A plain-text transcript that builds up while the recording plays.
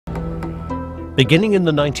Beginning in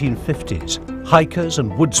the 1950s, hikers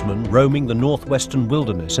and woodsmen roaming the northwestern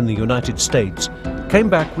wilderness in the United States came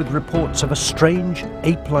back with reports of a strange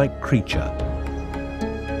ape-like creature.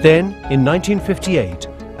 Then, in 1958,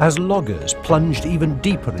 as loggers plunged even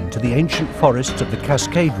deeper into the ancient forests of the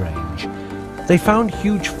Cascade Range, they found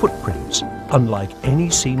huge footprints unlike any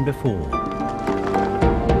seen before.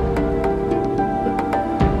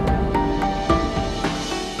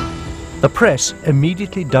 The press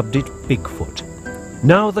immediately dubbed it Bigfoot.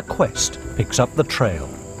 Now the quest picks up the trail.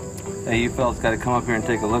 Hey, you fellas got to come up here and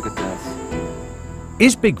take a look at this.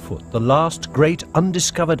 Is Bigfoot the last great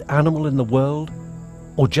undiscovered animal in the world,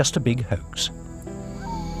 or just a big hoax?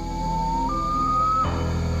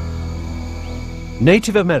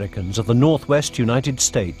 Native Americans of the northwest United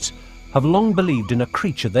States have long believed in a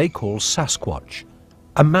creature they call Sasquatch,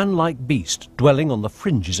 a man-like beast dwelling on the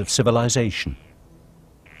fringes of civilization.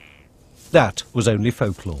 That was only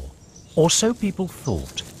folklore, or so people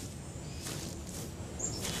thought.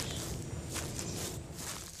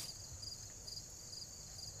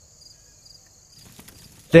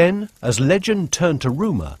 Then, as legend turned to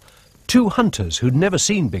rumour, two hunters who'd never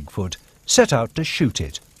seen Bigfoot set out to shoot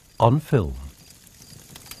it on film.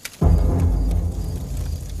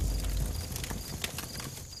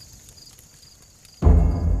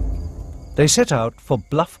 They set out for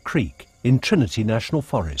Bluff Creek in Trinity National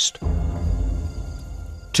Forest.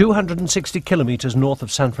 260 kilometres north of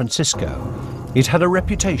San Francisco, it had a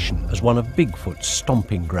reputation as one of Bigfoot's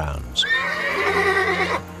stomping grounds.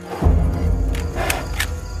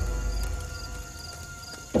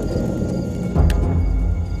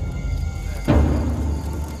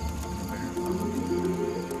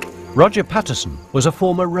 Roger Patterson was a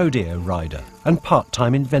former rodeo rider and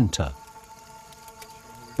part-time inventor.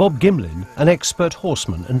 Bob Gimlin, an expert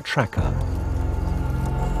horseman and tracker.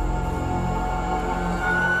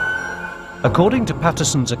 According to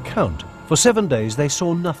Patterson's account, for 7 days they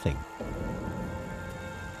saw nothing.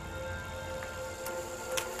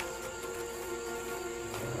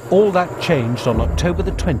 All that changed on October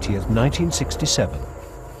the 20th, 1967.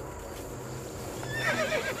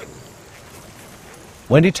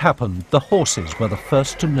 When it happened, the horses were the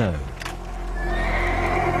first to know.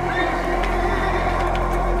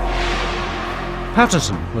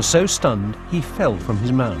 Patterson was so stunned he fell from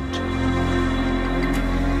his mount.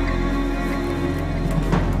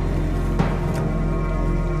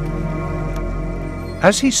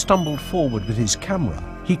 As he stumbled forward with his camera,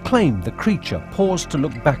 he claimed the creature paused to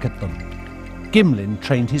look back at them. Gimlin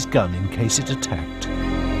trained his gun in case it attacked.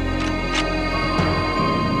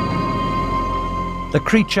 The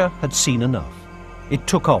creature had seen enough. It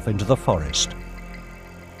took off into the forest.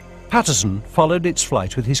 Patterson followed its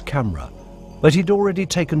flight with his camera, but he'd already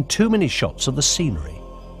taken too many shots of the scenery.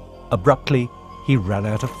 Abruptly, he ran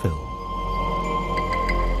out of film.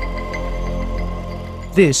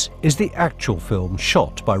 This is the actual film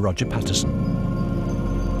shot by Roger Patterson.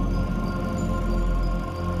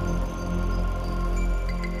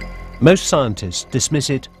 Most scientists dismiss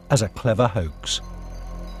it as a clever hoax.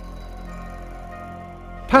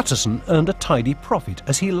 Patterson earned a tidy profit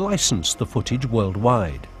as he licensed the footage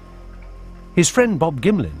worldwide. His friend Bob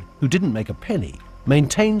Gimlin, who didn't make a penny,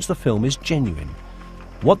 maintains the film is genuine.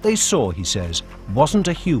 What they saw, he says, wasn't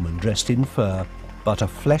a human dressed in fur, but a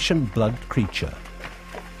flesh and blood creature.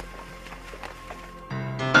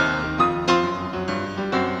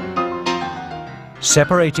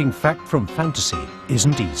 Separating fact from fantasy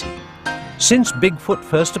isn't easy. Since Bigfoot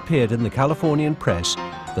first appeared in the Californian press,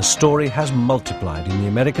 the story has multiplied in the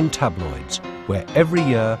American tabloids, where every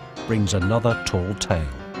year brings another tall tale.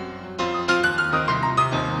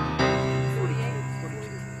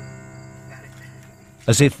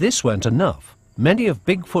 As if this weren't enough, many of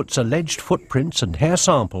Bigfoot's alleged footprints and hair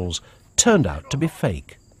samples turned out to be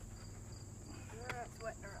fake.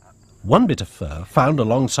 One bit of fur found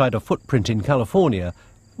alongside a footprint in California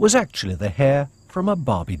was actually the hair from a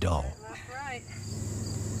Barbie doll.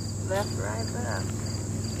 Left, right, left.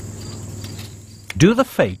 Do the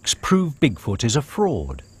fakes prove Bigfoot is a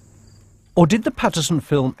fraud? Or did the Patterson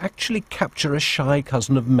film actually capture a shy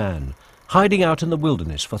cousin of man, hiding out in the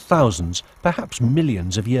wilderness for thousands, perhaps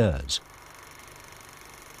millions of years?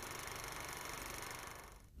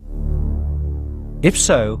 If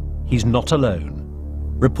so, he's not alone.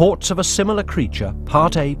 Reports of a similar creature,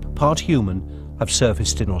 part ape, part human, have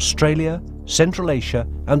surfaced in Australia, Central Asia,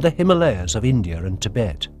 and the Himalayas of India and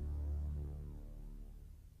Tibet.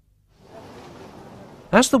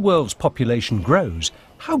 As the world's population grows,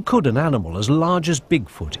 how could an animal as large as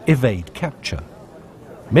Bigfoot evade capture?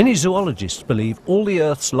 Many zoologists believe all the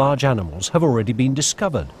Earth's large animals have already been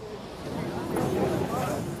discovered.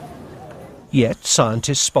 Yet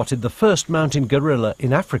scientists spotted the first mountain gorilla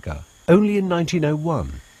in Africa only in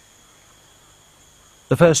 1901.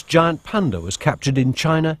 The first giant panda was captured in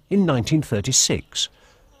China in 1936.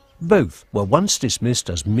 Both were once dismissed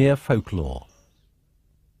as mere folklore.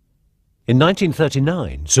 In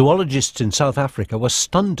 1939, zoologists in South Africa were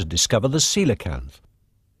stunned to discover the coelacanth,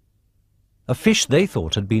 a fish they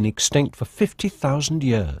thought had been extinct for 50,000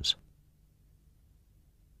 years.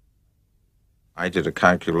 I did a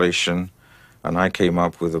calculation and I came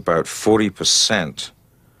up with about 40%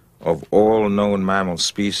 of all known mammal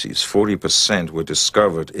species, 40% were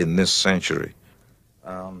discovered in this century.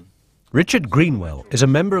 Richard Greenwell is a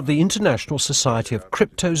member of the International Society of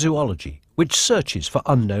Cryptozoology, which searches for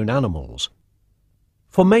unknown animals.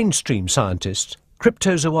 For mainstream scientists,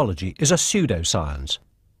 cryptozoology is a pseudoscience,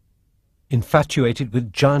 infatuated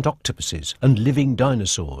with giant octopuses and living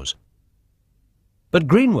dinosaurs. But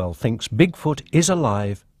Greenwell thinks Bigfoot is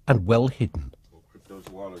alive and well hidden.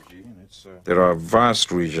 There are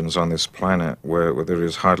vast regions on this planet where there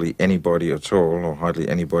is hardly anybody at all, or hardly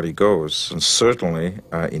anybody goes. And certainly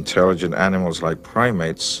intelligent animals like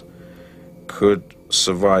primates could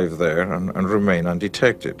survive there and remain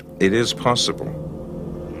undetected. It is possible.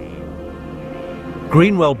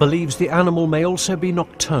 Greenwell believes the animal may also be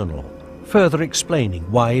nocturnal, further explaining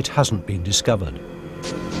why it hasn't been discovered.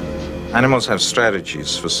 Animals have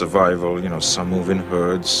strategies for survival. You know, some move in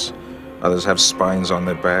herds, others have spines on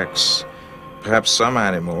their backs. Perhaps some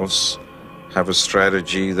animals have a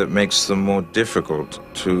strategy that makes them more difficult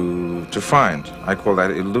to find. I call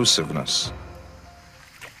that elusiveness.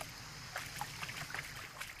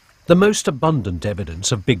 The most abundant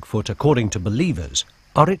evidence of Bigfoot, according to believers,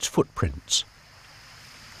 are its footprints.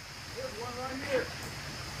 There's one right here.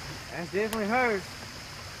 That's definitely hers.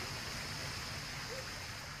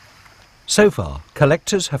 So far,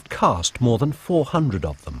 collectors have cast more than 400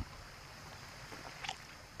 of them.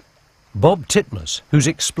 Bob Titmuss, who's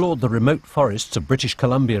explored the remote forests of British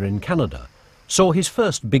Columbia in Canada, saw his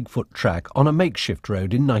first Bigfoot track on a makeshift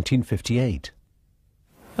road in 1958.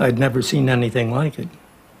 I'd never seen anything like it.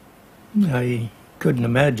 I couldn't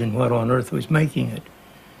imagine what on earth was making it.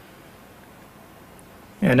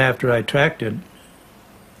 And after I tracked it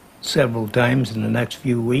several times in the next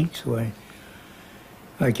few weeks,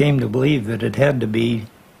 I came to believe that it had to be,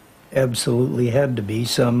 absolutely had to be,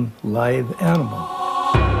 some live animal.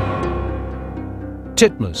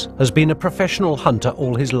 Titmuss has been a professional hunter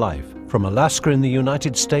all his life, from Alaska in the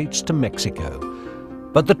United States to Mexico.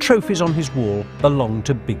 But the trophies on his wall belong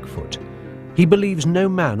to Bigfoot. He believes no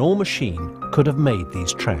man or machine could have made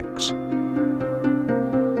these tracks.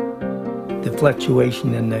 The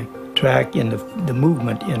fluctuation in the track, in the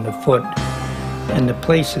movement in the foot, and the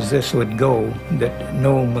places this would go that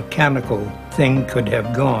no mechanical thing could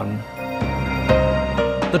have gone.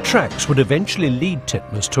 The tracks would eventually lead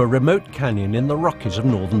Titmuss to a remote canyon in the Rockies of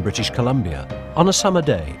northern British Columbia on a summer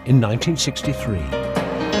day in 1963.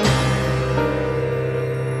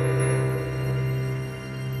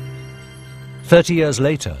 "30 years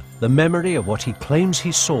later, the memory of what he claims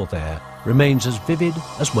he saw there remains as vivid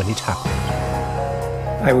as when it happened.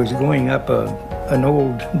 I was going up an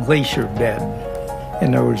old glacier bed,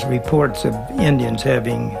 and there was reports of Indians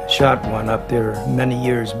having shot one up there many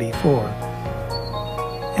years before.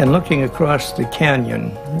 And looking across the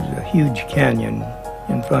canyon, there's a huge canyon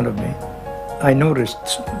in front of me, I noticed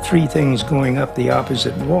three things going up the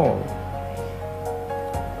opposite wall.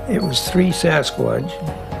 It was three Sasquatch,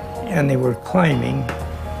 and they were climbing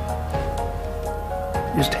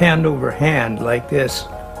just hand over hand like this.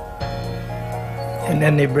 And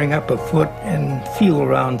then they bring up a foot and feel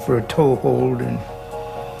around for a toe hold and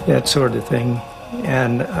that sort of thing.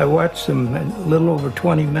 And I watched them a little over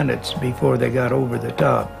 20 minutes before they got over the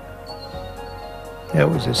top. That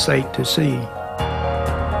was a sight to see.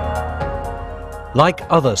 Like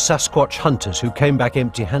other Sasquatch hunters who came back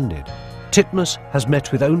empty-handed, Titmuss has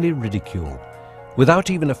met with only ridicule. Without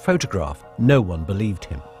even a photograph, no one believed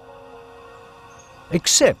him.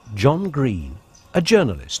 Except John Green, a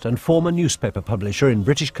journalist and former newspaper publisher in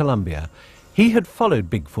British Columbia. He had followed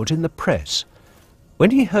Bigfoot in the press.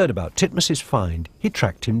 When he heard about Titmuss's find, he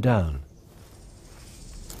tracked him down.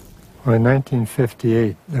 Well, in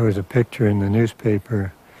 1958, there was a picture in the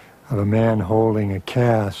newspaper of a man holding a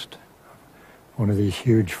cast, one of these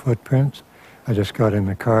huge footprints. I just got in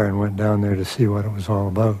the car and went down there to see what it was all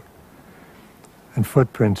about. And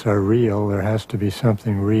footprints are real. There has to be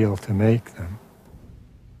something real to make them.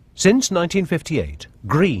 Since 1958,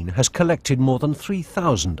 Green has collected more than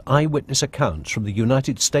 3,000 eyewitness accounts from the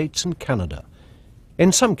United States and Canada,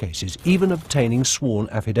 in some cases even obtaining sworn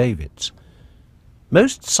affidavits.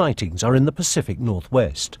 Most sightings are in the Pacific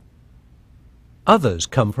Northwest. Others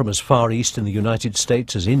come from as far east in the United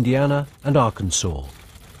States as Indiana and Arkansas.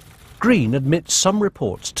 Green admits some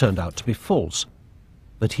reports turned out to be false,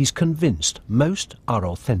 but he's convinced most are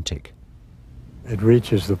authentic. It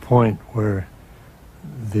reaches the point where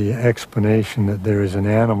the explanation that there is an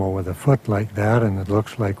animal with a foot like that and that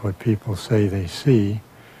looks like what people say they see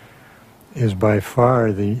is by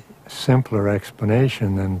far the simpler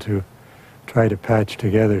explanation than to try to patch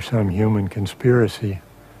together some human conspiracy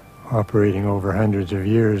operating over hundreds of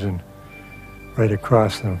years and right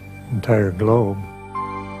across the entire globe.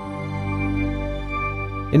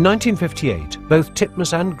 In 1958, both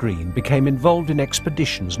Titmuss and Green became involved in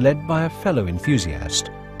expeditions led by a fellow enthusiast,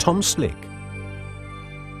 Tom Slick.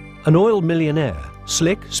 An oil millionaire,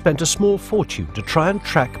 Slick spent a small fortune to try and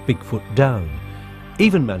track Bigfoot down,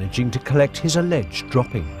 even managing to collect his alleged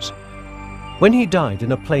droppings. When he died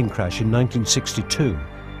in a plane crash in 1962,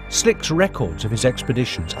 Slick's records of his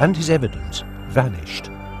expeditions and his evidence vanished.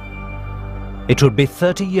 It would be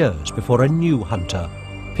 30 years before a new hunter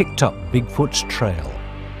picked up Bigfoot's trail.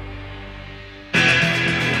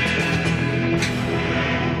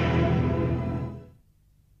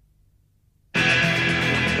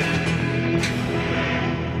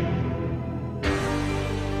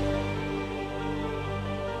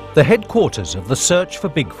 The headquarters of the search for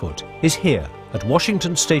Bigfoot is here at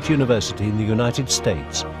Washington State University in the United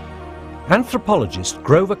States. Anthropologist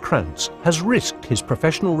Grover Krantz has risked his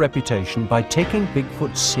professional reputation by taking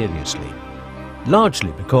Bigfoot seriously,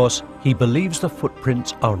 largely because he believes the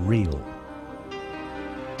footprints are real.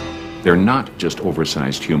 They're not just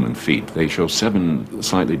oversized human feet. They show 7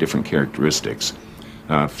 slightly different characteristics.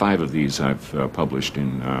 5 of these I've published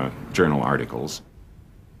in journal articles.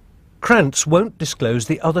 Krantz won't disclose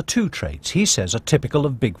the other 2 traits he says are typical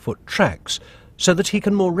of Bigfoot tracks, so that he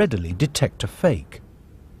can more readily detect a fake.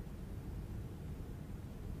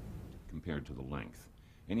 Compared to the length,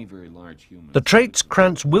 any very large human... The traits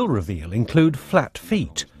Krantz will reveal include flat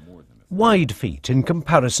feet, wide feet in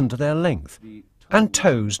comparison to their length, and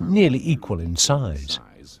toes nearly equal in size.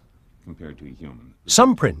 Compared to a human.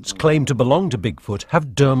 Some prints claimed to belong to Bigfoot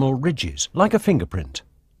have dermal ridges, like a fingerprint.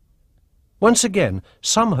 Once again,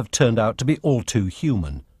 some have turned out to be all too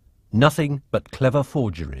human, nothing but clever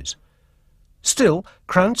forgeries. Still,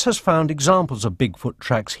 Krantz has found examples of Bigfoot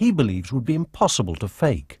tracks he believes would be impossible to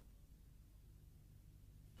fake.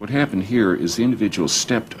 What happened here is the individual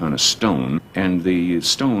stepped on a stone, and the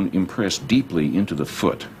stone impressed deeply into the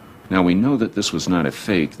foot. Now, we know that this was not a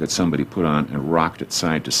fake that somebody put on and rocked it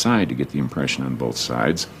side to side to get the impression on both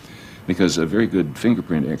sides, because a very good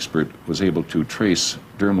fingerprint expert was able to trace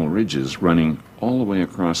dermal ridges running all the way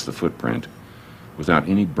across the footprint without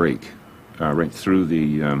any break, right through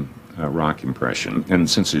the rock impression. And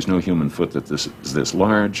since there's no human foot that is this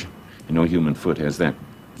large, and no human foot has that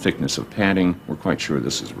thickness of padding, we're quite sure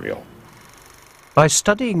this is real. By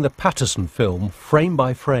studying the Patterson film frame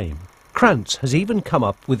by frame, Krantz has even come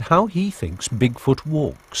up with how he thinks Bigfoot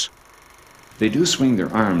walks. They do swing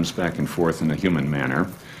their arms back and forth in a human manner,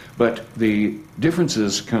 but the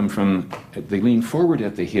differences come from, they lean forward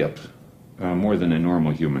at the hip more than a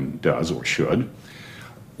normal human does or should.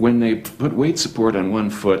 When they put weight support on one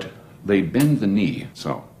foot, they bend the knee,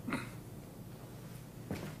 so.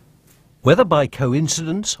 Whether by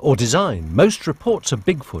coincidence or design, most reports of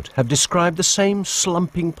Bigfoot have described the same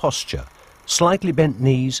slumping posture, slightly bent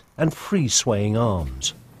knees and free swaying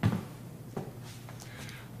arms.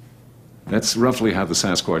 That's roughly how the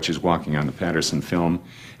Sasquatch is walking on the Patterson film,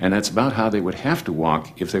 and that's about how they would have to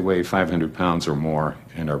walk if they weigh 500 pounds or more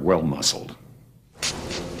and are well muscled.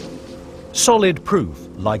 Solid proof,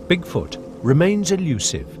 like Bigfoot, remains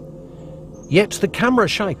elusive. Yet the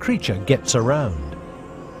camera-shy creature gets around.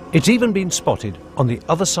 It's even been spotted on the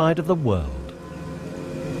other side of the world.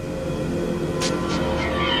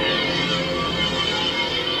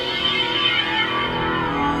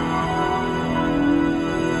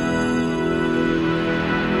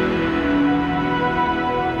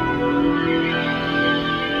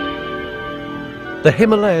 The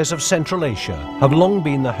Himalayas of Central Asia have long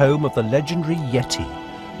been the home of the legendary Yeti,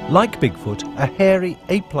 like Bigfoot, a hairy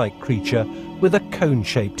ape-like creature with a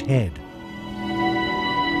cone-shaped head.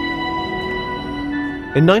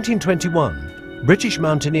 In 1921, British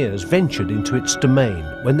mountaineers ventured into its domain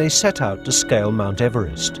when they set out to scale Mount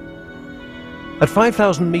Everest. At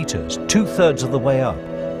 5,000 meters, 2/3 of the way up,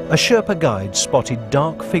 a Sherpa guide spotted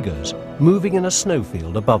dark figures moving in a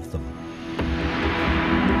snowfield above them.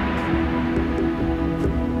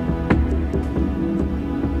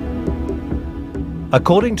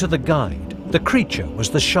 According to the guide, the creature was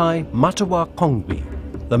the shy Matawa Kongbi,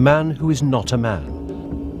 the man who is not a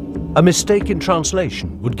man. A mistake in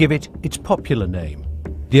translation would give it its popular name,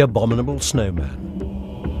 the Abominable Snowman.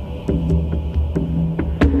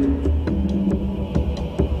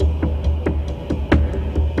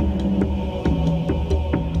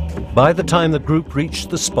 By the time the group reached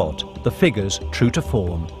the spot, the figures, true to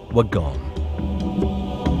form, were gone.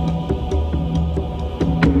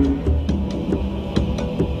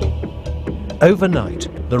 Overnight,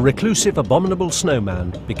 the reclusive Abominable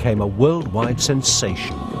Snowman became a worldwide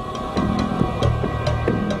sensation.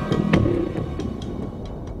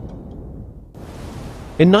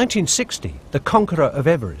 In 1960, the conqueror of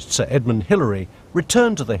Everest, Sir Edmund Hillary,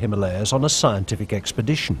 returned to the Himalayas on a scientific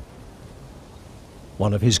expedition.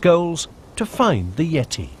 One of his goals, to find the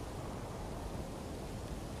Yeti.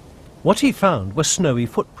 What he found were snowy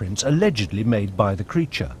footprints allegedly made by the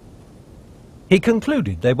creature. He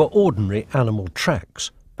concluded they were ordinary animal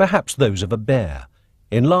tracks, perhaps those of a bear,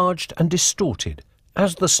 enlarged and distorted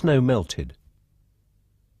as the snow melted.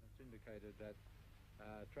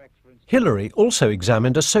 Hillary also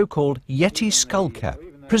examined a so-called Yeti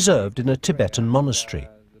skullcap preserved in a Tibetan monastery.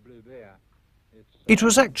 It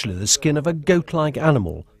was actually the skin of a goat-like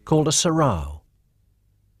animal called a sarau.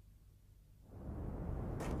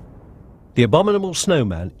 The Abominable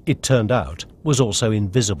Snowman, it turned out, was also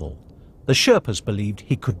invisible. The Sherpas believed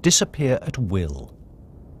he could disappear at will.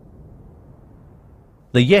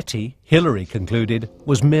 The Yeti, Hillary concluded,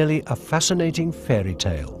 was merely a fascinating fairy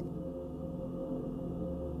tale.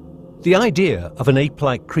 The idea of an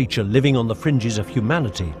ape-like creature living on the fringes of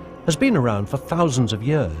humanity has been around for thousands of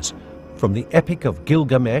years, from the Epic of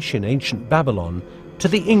Gilgamesh in ancient Babylon to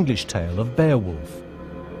the English tale of Beowulf.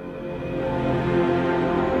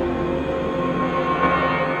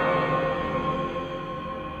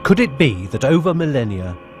 Could it be that over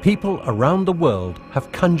millennia, people around the world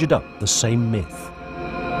have conjured up the same myth?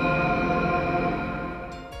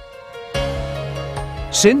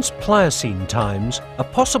 Since Pliocene times, a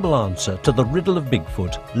possible answer to the riddle of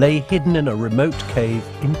Bigfoot lay hidden in a remote cave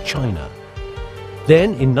in China.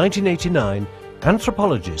 Then, in 1989,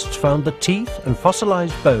 anthropologists found the teeth and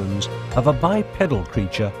fossilized bones of a bipedal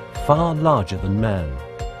creature far larger than man.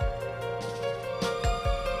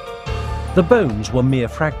 The bones were mere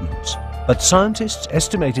fragments, but scientists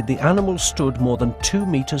estimated the animal stood more than 2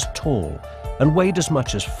 meters tall and weighed as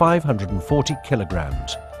much as 540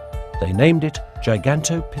 kilograms. They named it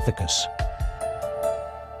Gigantopithecus.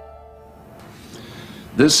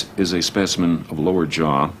 This is a specimen of lower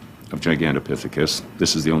jaw of Gigantopithecus.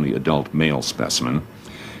 This is the only adult male specimen.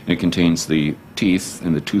 It contains the teeth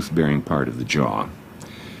and the tooth-bearing part of the jaw.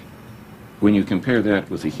 When you compare that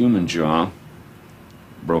with the human jaw,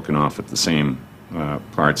 broken off at the same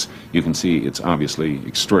parts, you can see it's obviously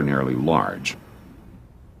extraordinarily large.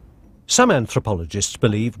 Some anthropologists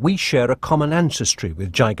believe we share a common ancestry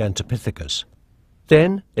with Gigantopithecus.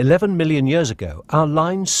 Then, 11 million years ago, our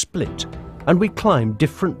lines split and we climbed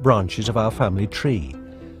different branches of our family tree.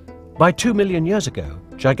 By 2 million years ago,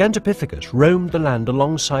 Gigantopithecus roamed the land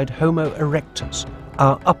alongside Homo erectus,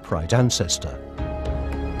 our upright ancestor.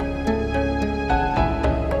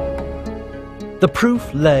 The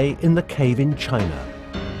proof lay in the cave in China.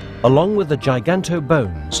 Along with the giganto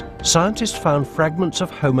bones, scientists found fragments of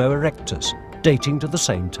Homo erectus dating to the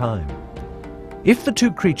same time. If the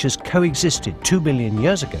two creatures coexisted 2 billion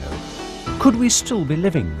years ago, could we still be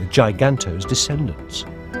living with Giganto's descendants?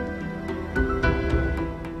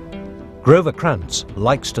 Grover Krantz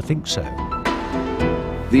likes to think so.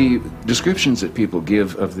 The descriptions that people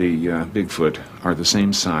give of the Bigfoot are the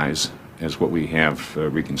same size as what we have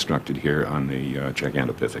reconstructed here on the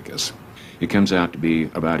Gigantopithecus. It comes out to be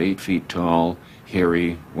about 8 feet tall,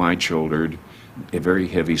 hairy, wide-shouldered, a very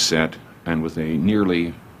heavy set, and with a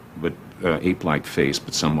nearly but ape-like face,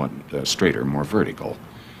 but somewhat straighter, more vertical.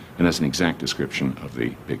 And that's an exact description of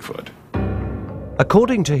the Bigfoot.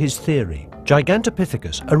 According to his theory,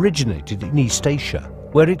 Gigantopithecus originated in East Asia,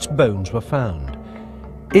 where its bones were found.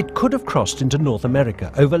 It could have crossed into North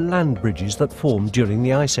America over land bridges that formed during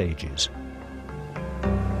the Ice Ages.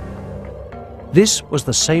 This was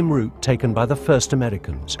the same route taken by the first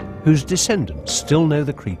Americans, whose descendants still know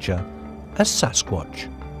the creature as Sasquatch.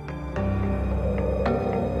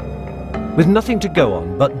 With nothing to go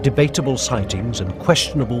on but debatable sightings and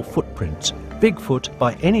questionable footprints, Bigfoot,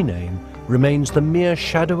 by any name, remains the mere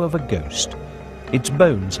shadow of a ghost. Its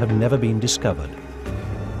bones have never been discovered.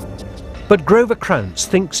 But Grover Krantz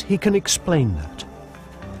thinks he can explain that.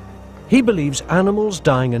 He believes animals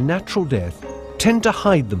dying a natural death tend to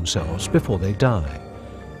hide themselves before they die.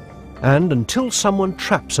 And until someone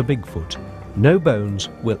traps a Bigfoot, no bones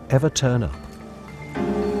will ever turn up.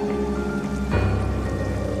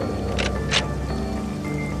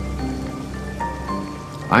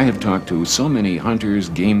 I have talked to so many hunters,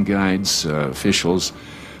 game guides, officials,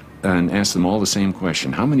 and asked them all the same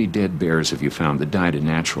question. How many dead bears have you found that died a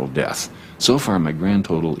natural death? So far, my grand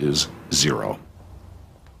total is 0.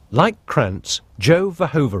 Like Krantz, Joe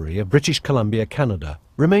Verhoevery of British Columbia, Canada,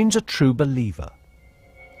 remains a true believer.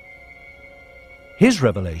 His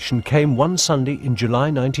revelation came one Sunday in July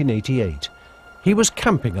 1988. He was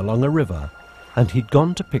camping along a river and he'd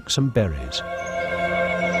gone to pick some berries.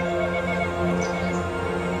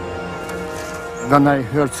 Then I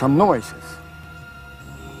heard some noises.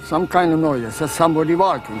 Some kind of noises, there's somebody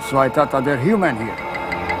walking, so I thought that they're human here.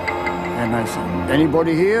 And I said,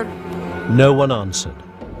 anybody here? No one answered.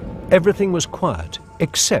 Everything was quiet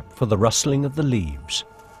except for the rustling of the leaves.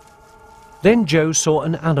 Then Joe saw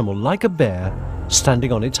an animal like a bear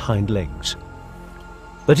standing on its hind legs.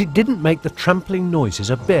 But it didn't make the trampling noises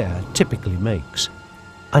a bear typically makes.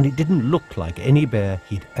 And it didn't look like any bear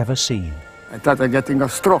he'd ever seen. I thought I'm getting a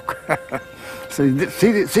stroke. So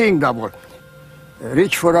seeing double.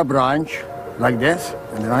 Reach for a branch like this,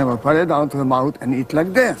 and then I will put it down to the mouth and eat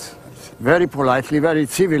like this. Very politely, very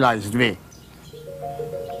civilized way.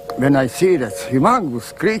 When I see that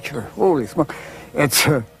humongous creature, holy smoke, it's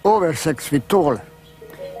over 6 feet tall.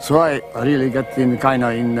 So I really get in kind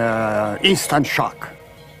of in instant shock.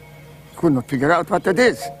 Could not figure out what it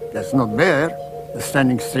is. That's not bear. It's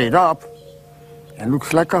standing straight up and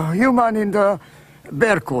looks like a human in the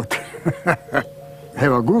bear coat.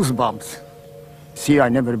 Have a goosebumps. See, I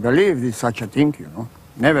never believed in such a thing, you know.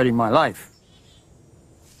 Never in my life.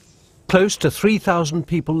 Close to 3,000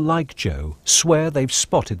 people like Joe swear they've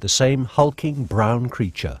spotted the same hulking brown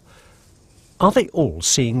creature. Are they all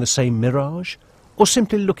seeing the same mirage, or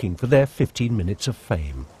simply looking for their 15 minutes of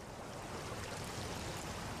fame?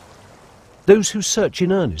 Those who search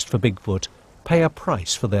in earnest for Bigfoot pay a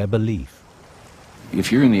price for their belief.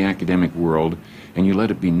 If you're in the academic world and you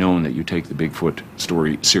let it be known that you take the Bigfoot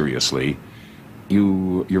story seriously,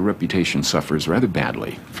 your reputation suffers rather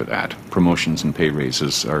badly for that. Promotions and pay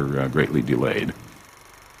raises are greatly delayed.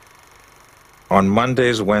 On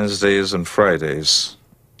Mondays, Wednesdays, and Fridays,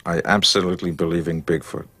 I absolutely believe in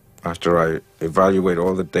Bigfoot. After I evaluate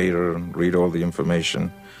all the data and read all the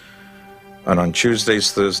information. And on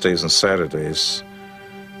Tuesdays, Thursdays, and Saturdays,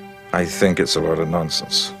 I think it's a lot of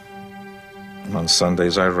nonsense. And on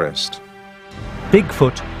Sundays, I rest.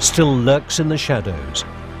 Bigfoot still lurks in the shadows,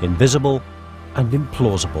 invisible and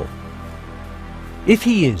implausible. If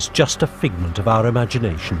he is just a figment of our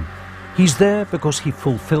imagination, he's there because he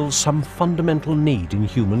fulfills some fundamental need in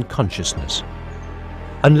human consciousness.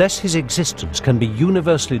 Unless his existence can be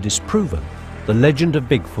universally disproven, the legend of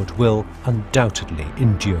Bigfoot will undoubtedly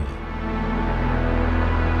endure.